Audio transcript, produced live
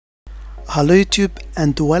Hello YouTube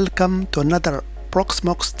and welcome to another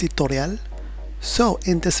Proxmox tutorial. So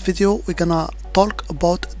in this video we're gonna talk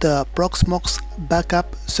about the Proxmox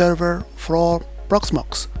Backup Server from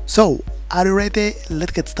Proxmox. So are you ready?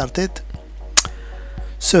 Let's get started.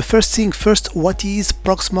 So first thing first, what is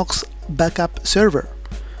Proxmox Backup Server?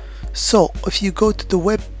 So if you go to the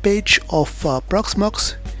web page of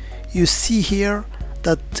Proxmox, you see here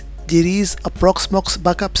that there is a Proxmox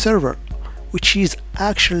Backup Server, which is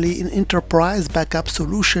actually an enterprise backup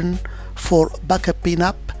solution for backupping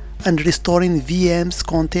up and restoring VMs,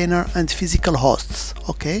 container and physical hosts.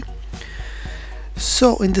 Okay,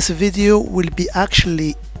 so in this video we'll be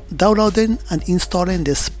actually downloading and installing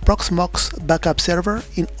this Proxmox Backup Server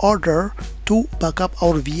in order to backup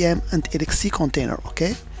our VM and LXC container.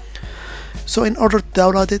 Okay, so in order to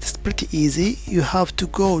download it, it's pretty easy. You have to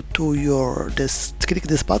go to click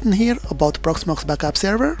this button here about Proxmox Backup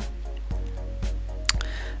Server.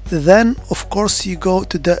 Then of course you go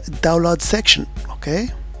to the download section. Okay,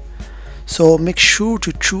 so make sure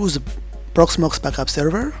to choose Proxmox Backup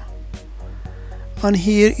Server, and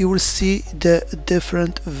here you will see the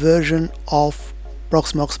different version of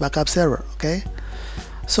Proxmox Backup Server. Okay,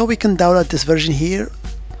 so we can download this version here,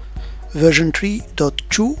 version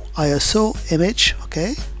 3.2 ISO image.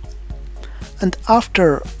 Okay, and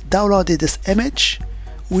after downloading this image,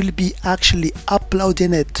 we'll be actually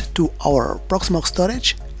uploading it to our Proxmox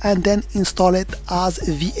storage and then install it as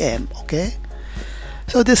a VM. Okay,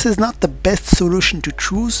 so this is not the best solution to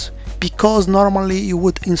choose, because normally you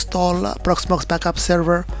would install Proxmox Backup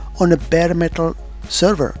Server on a bare metal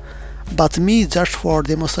server, but me, just for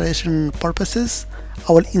demonstration purposes,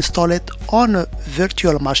 I will install it on a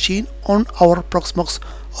virtual machine on our Proxmox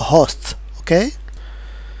hosts. Okay,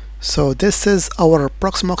 so this is our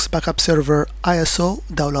Proxmox Backup Server ISO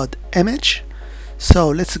download image. So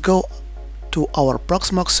let's go to our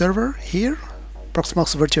Proxmox server here,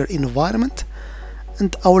 Proxmox virtual environment,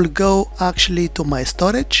 and I will go actually to my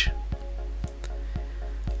storage.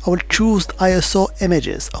 I will choose ISO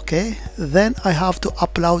images. Okay, then I have to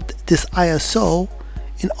upload this ISO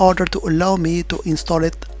in order to allow me to install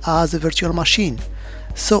it as a virtual machine.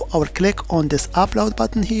 So I will click on this upload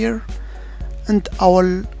button here, and I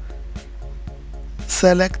will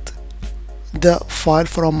select the file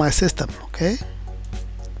from my system. Okay,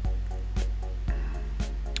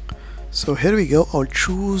 so here we go. I'll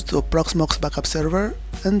choose the Proxmox Backup Server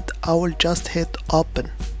and I will just hit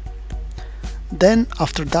open. Then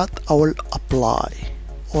after that I will apply,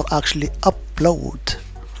 or actually upload,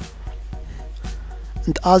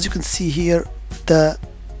 and as you can see here, the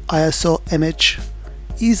ISO image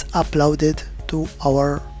is uploaded to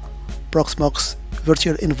our Proxmox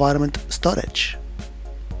virtual environment storage.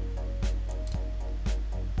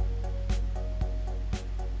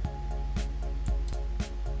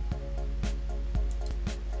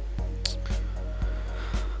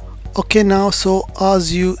 Okay, now so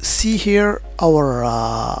as you see here, our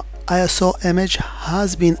ISO image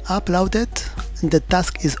has been uploaded and the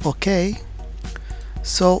task is okay.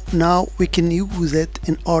 So now we can use it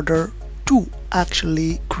in order to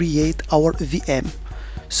actually create our VM.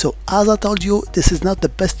 So as I told you, this is not the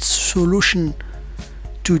best solution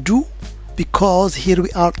to do, because here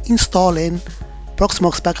we are installing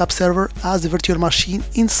Proxmox Backup Server as a virtual machine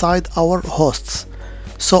inside our hosts.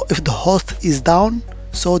 So if the host is down,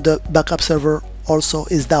 so the backup server also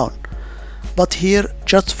is down. But here,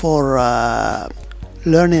 just for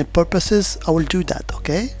learning purposes, I will do that.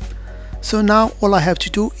 Okay, so now all I have to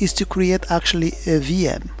do is to create actually a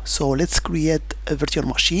VM. So let's create a virtual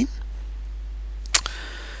machine.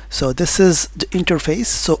 So this is the interface.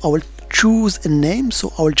 So I will choose a name.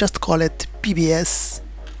 So I will just call it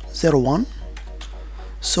PBS01.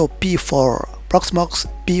 So P for Proxmox,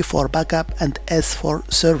 B for backup, and S for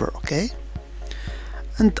server. Okay,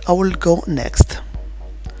 and I will go next.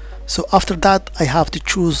 So after that I have to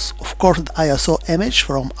choose, of course, the ISO image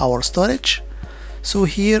from our storage. So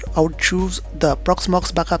here I will choose the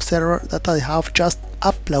Proxmox Backup Server that I have just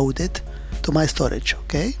uploaded to my storage.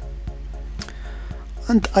 Okay,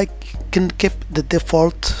 and I can keep the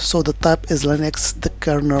default, so the type is Linux, the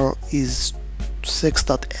kernel is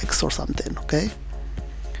 6.x or something. Okay,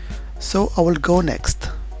 so I will go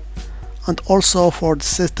next, and also for the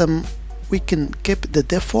system we can keep the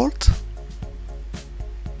default.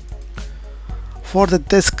 For the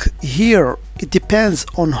disk here, it depends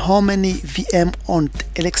on how many VM on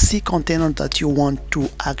LXC container that you want to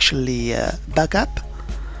actually backup,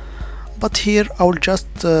 but here I will just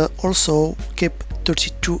also keep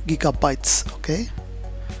 32 gigabytes. Okay,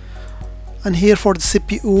 and here for the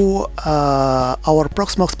CPU, our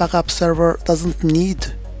Proxmox Backup Server doesn't need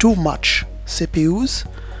too much CPUs,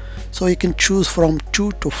 So you can choose from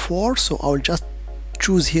 2 to 4, so I will just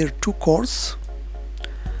choose here 2 cores,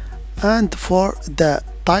 and for the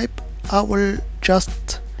type I will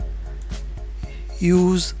just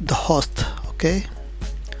use the host. Okay,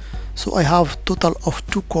 so I have total of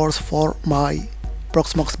 2 cores for my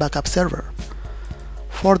Proxmox Backup Server.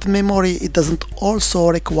 For the memory, it doesn't also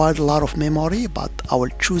require a lot of memory, but I will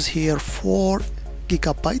choose here 4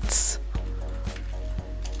 gigabytes.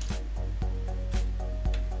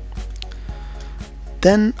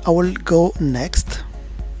 Then I will go next,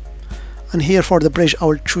 and here for the bridge I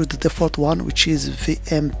will choose the default one, which is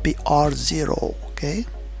VMPR0. Okay,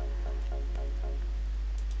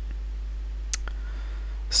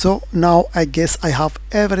 so now I guess I have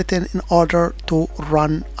everything in order to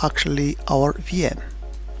run actually our VM.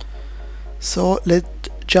 So let's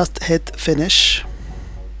just hit finish.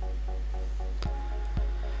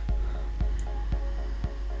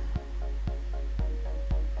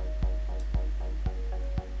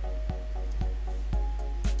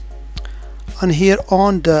 And here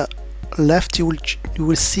on the left you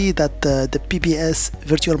will see that the PBS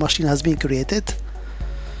virtual machine has been created.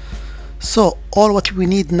 So all what we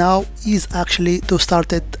need now is actually to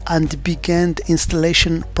start it and begin the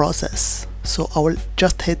installation process. So I will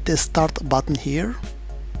just hit the start button here,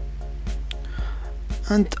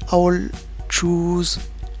 and I will choose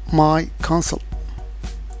my console.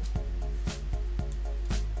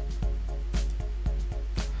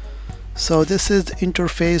 So this is the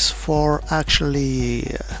interface for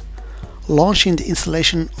actually launching the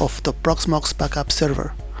installation of the Proxmox Backup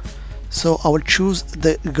Server. So I will choose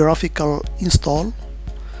the graphical install.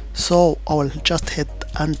 So I will just hit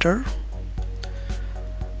enter,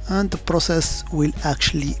 and the process will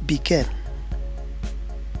actually begin.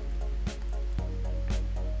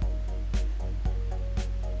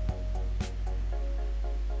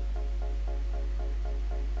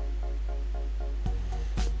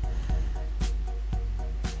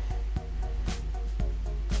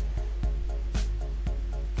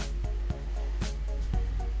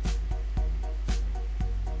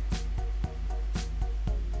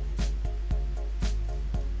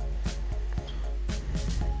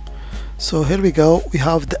 So here we go, we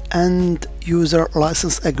have the end user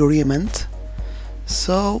license agreement.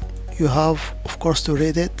 So you have of course to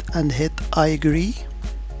read it and hit I agree.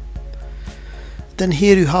 Then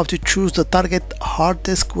here you have to choose the target hard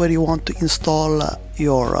disk where you want to install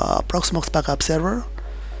your Proxmox Backup Server.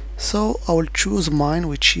 So I will choose mine,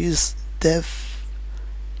 which is dev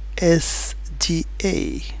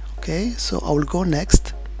SDA. Okay, so I will go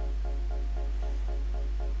next.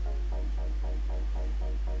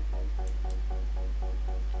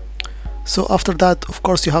 So after that, of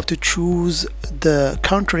course, you have to choose the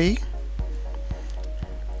country.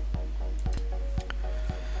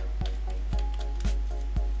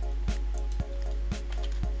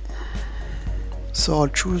 So I'll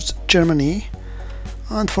choose Germany,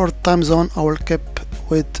 and for time zone I will keep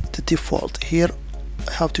with the default. Here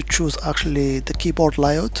I have to choose actually the keyboard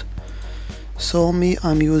layout. So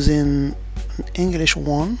I'm using an English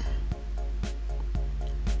one.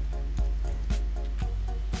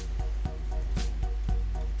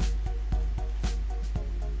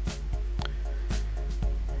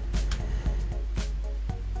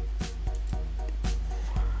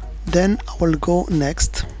 Then I will go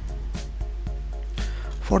next.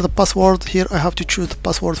 For the password, here I have to choose the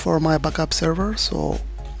password for my backup server, so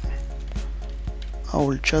I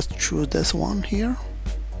will just choose this one here.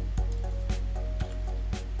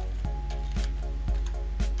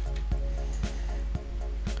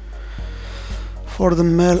 For the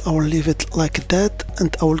mail, I will leave it like that,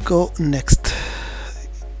 and I will go next.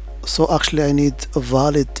 So actually I need a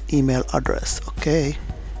valid email address. Okay.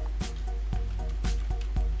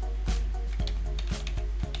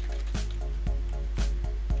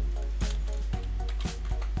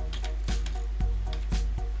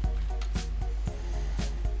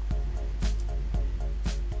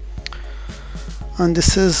 And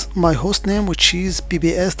this is my host name, which is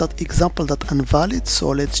pbs.example.invalid. So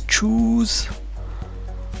let's choose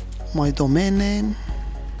my domain name.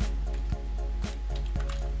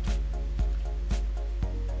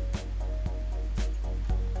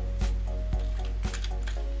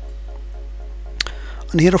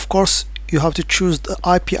 And here of course you have to choose the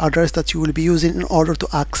IP address that you will be using in order to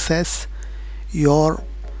access your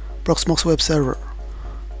Proxmox web server.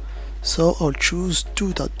 So I'll choose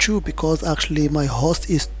 2.2 because actually my host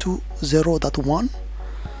is 20.1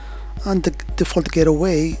 and the default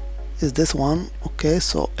gateway is this one. Okay,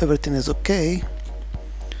 so everything is okay.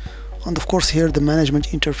 And of course here the management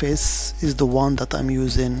interface is the one that I'm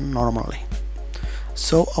using normally.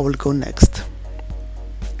 So I will go next.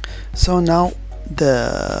 So now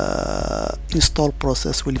the install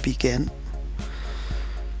process will begin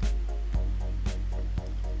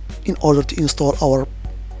in order to install our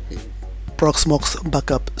Proxmox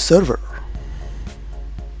Backup Server.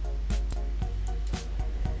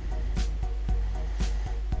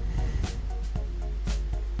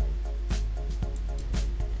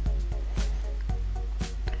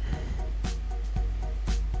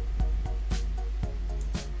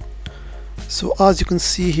 So as you can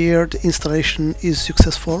see here, the installation is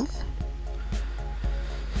successful.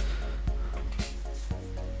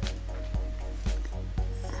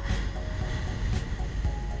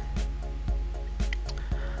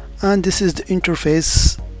 And this is the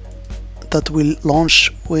interface that will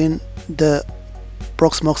launch when the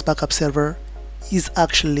Proxmox Backup Server is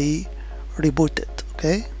actually rebooted.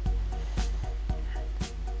 Okay.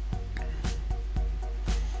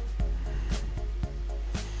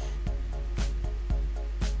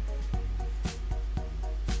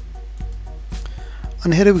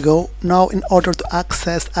 And here we go. Now in order to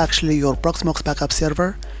access actually your Proxmox Backup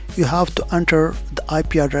Server, you have to enter the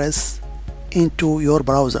IP address into your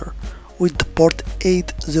browser with the port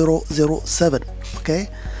 8007. Okay,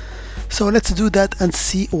 so let's do that and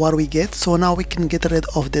see what we get. So now we can get rid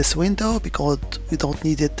of this window because we don't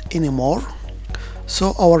need it anymore.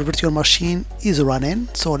 So our virtual machine is running.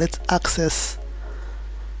 So let's access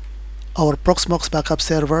our Proxmox Backup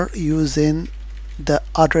Server using the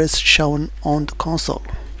address shown on the console.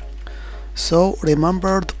 So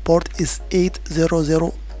remember, the port is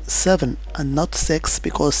 8007 and not 6,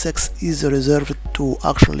 because 6 is reserved to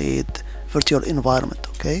actually the virtual environment.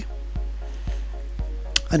 Okay,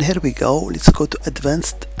 and here we go. Let's go to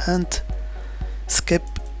advanced and skip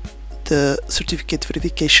the certificate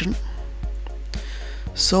verification.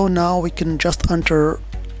 So now we can just enter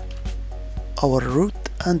our root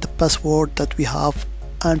and the password that we have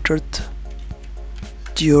entered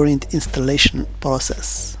during the installation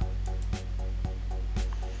process.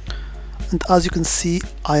 And as you can see,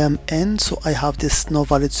 I am in, so I have this no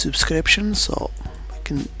valid subscription, so we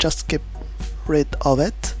can just get rid of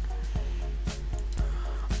it.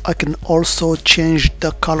 I can also change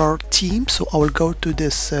the color theme, so I will go to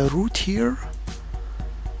this root here,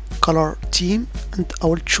 color theme, and I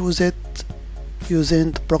will choose it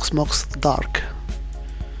using the Proxmox dark,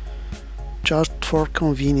 just for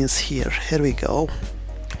convenience here. Here we go.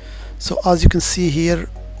 So as you can see here,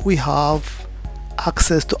 we have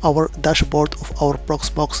access to our dashboard of our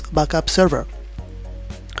Proxmox Backup Server.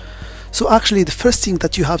 So actually the first thing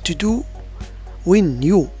that you have to do when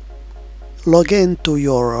you log in to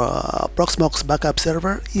your Proxmox Backup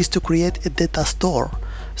Server is to create a data store.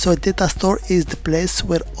 So a data store is the place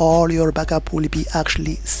where all your backup will be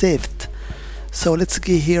actually saved. So let's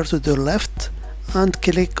go here to the left and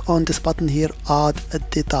click on this button here, add a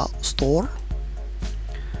data store.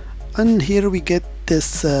 And here we get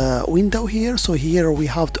this window here. So here we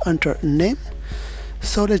have to enter name.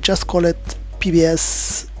 So let's just call it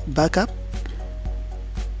PBS Backup.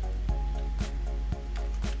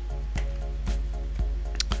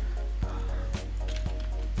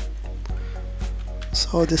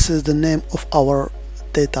 So this is the name of our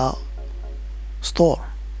data store.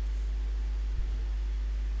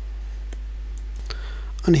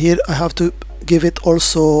 And here I have to give it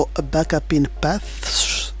also a backup in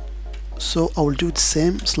path. So I will do the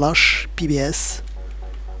same, /PBS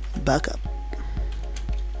backup.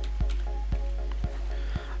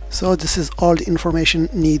 So this is all the information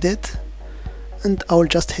needed, and I will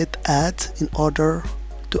just hit add in order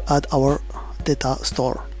to add our data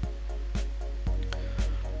store.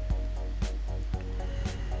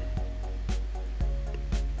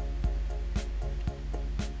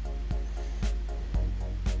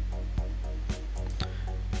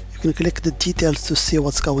 You can click the details to see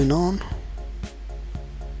what's going on.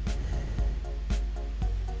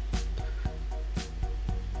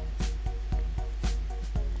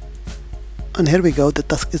 And here we go, the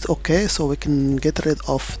task is okay, so we can get rid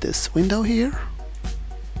of this window here.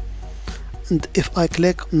 And if I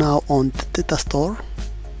click now on the data store,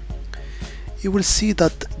 you will see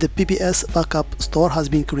that the PBS backup store has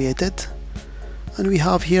been created, and we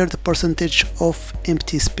have here the percentage of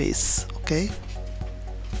empty space. Okay,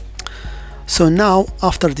 so now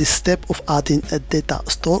after this step of adding a data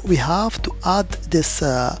store, we have to add this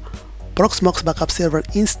Proxmox Backup Server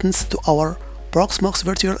instance to our Proxmox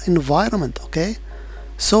virtual environment. Okay,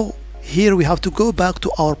 so here we have to go back to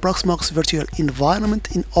our Proxmox virtual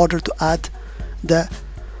environment in order to add the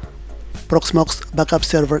Proxmox Backup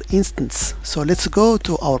Server instance. So let's go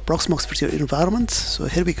to our Proxmox virtual environment. So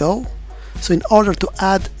here we go. So in order to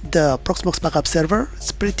add the Proxmox Backup Server,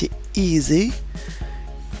 it's pretty easy.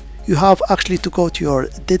 you have actually to go to your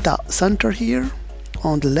data center here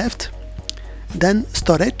on the left, then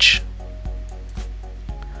storage,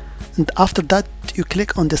 and after that you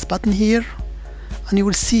click on this button here, and you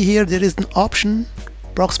will see here there is an option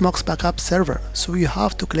Proxmox Backup Server. So you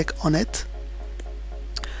have to click on it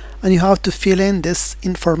and you have to fill in this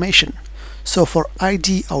information. So for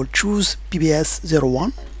ID I will choose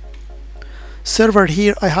PBS01. Server,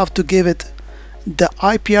 here I have to give it the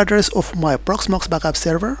IP address of my Proxmox Backup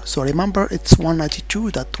Server. So remember, it's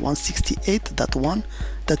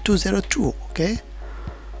 192.168.1.202, okay?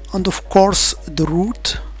 And of course the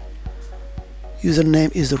root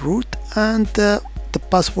username is root, and the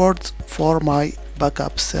password for my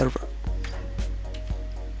backup server.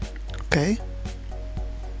 Okay.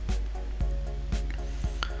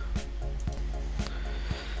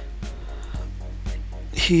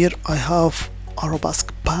 Here I have a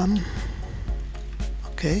robust PAM.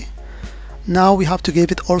 Okay. Now we have to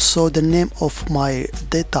give it also the name of my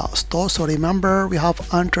data store. So remember, we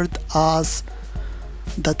have entered as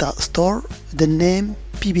data store the name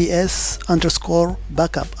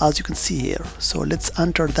PBS_backup, as you can see here. So let's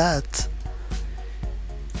enter that,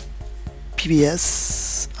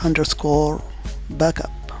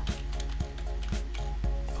 PBS_backup.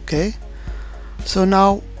 Okay. So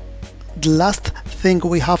now the last thing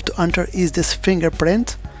we have to enter is this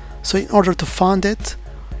fingerprint. So in order to find it,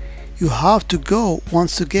 you have to go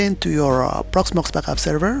once again to your Proxmox Backup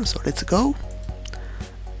Server. So let's go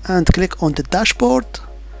and click on the dashboard,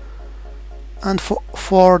 and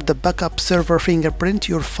for the backup server fingerprint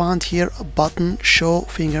you'll find here a button show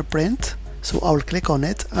fingerprint. So I will click on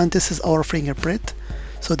it, and this is our fingerprint.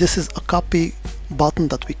 So this is a copy button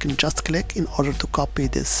that we can just click in order to copy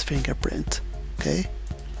this fingerprint. Okay.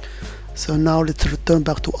 So now let's return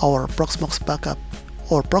back to our Proxmox Backup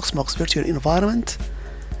or Proxmox virtual environment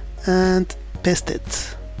and paste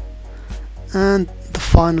it. And the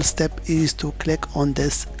final step is to click on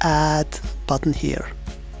this add button here.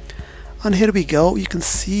 And here we go. You can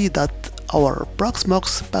see that our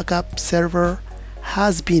Proxmox Backup Server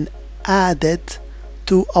has been added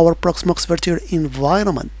to our Proxmox virtual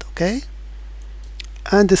environment. Okay.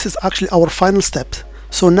 And this is actually our final step.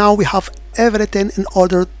 So now we have everything in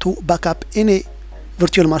order to backup any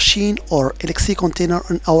virtual machine or LXC container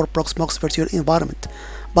in our Proxmox virtual environment.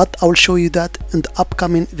 But I will show you that in the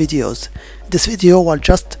upcoming videos. This video was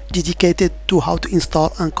just dedicated to how to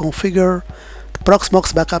install and configure the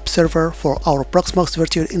Proxmox Backup Server for our Proxmox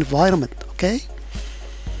virtual environment. Okay.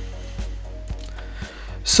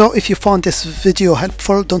 So if you found this video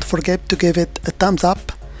helpful, don't forget to give it a thumbs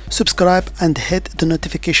up, subscribe, and hit the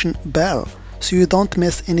notification bell so you don't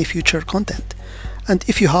miss any future content. And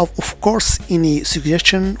if you have, of course, any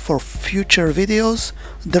suggestion for future videos,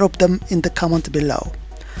 drop them in the comment below.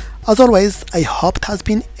 As always, I hope it has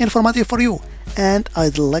been informative for you, and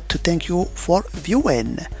I'd like to thank you for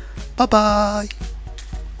viewing. Bye bye.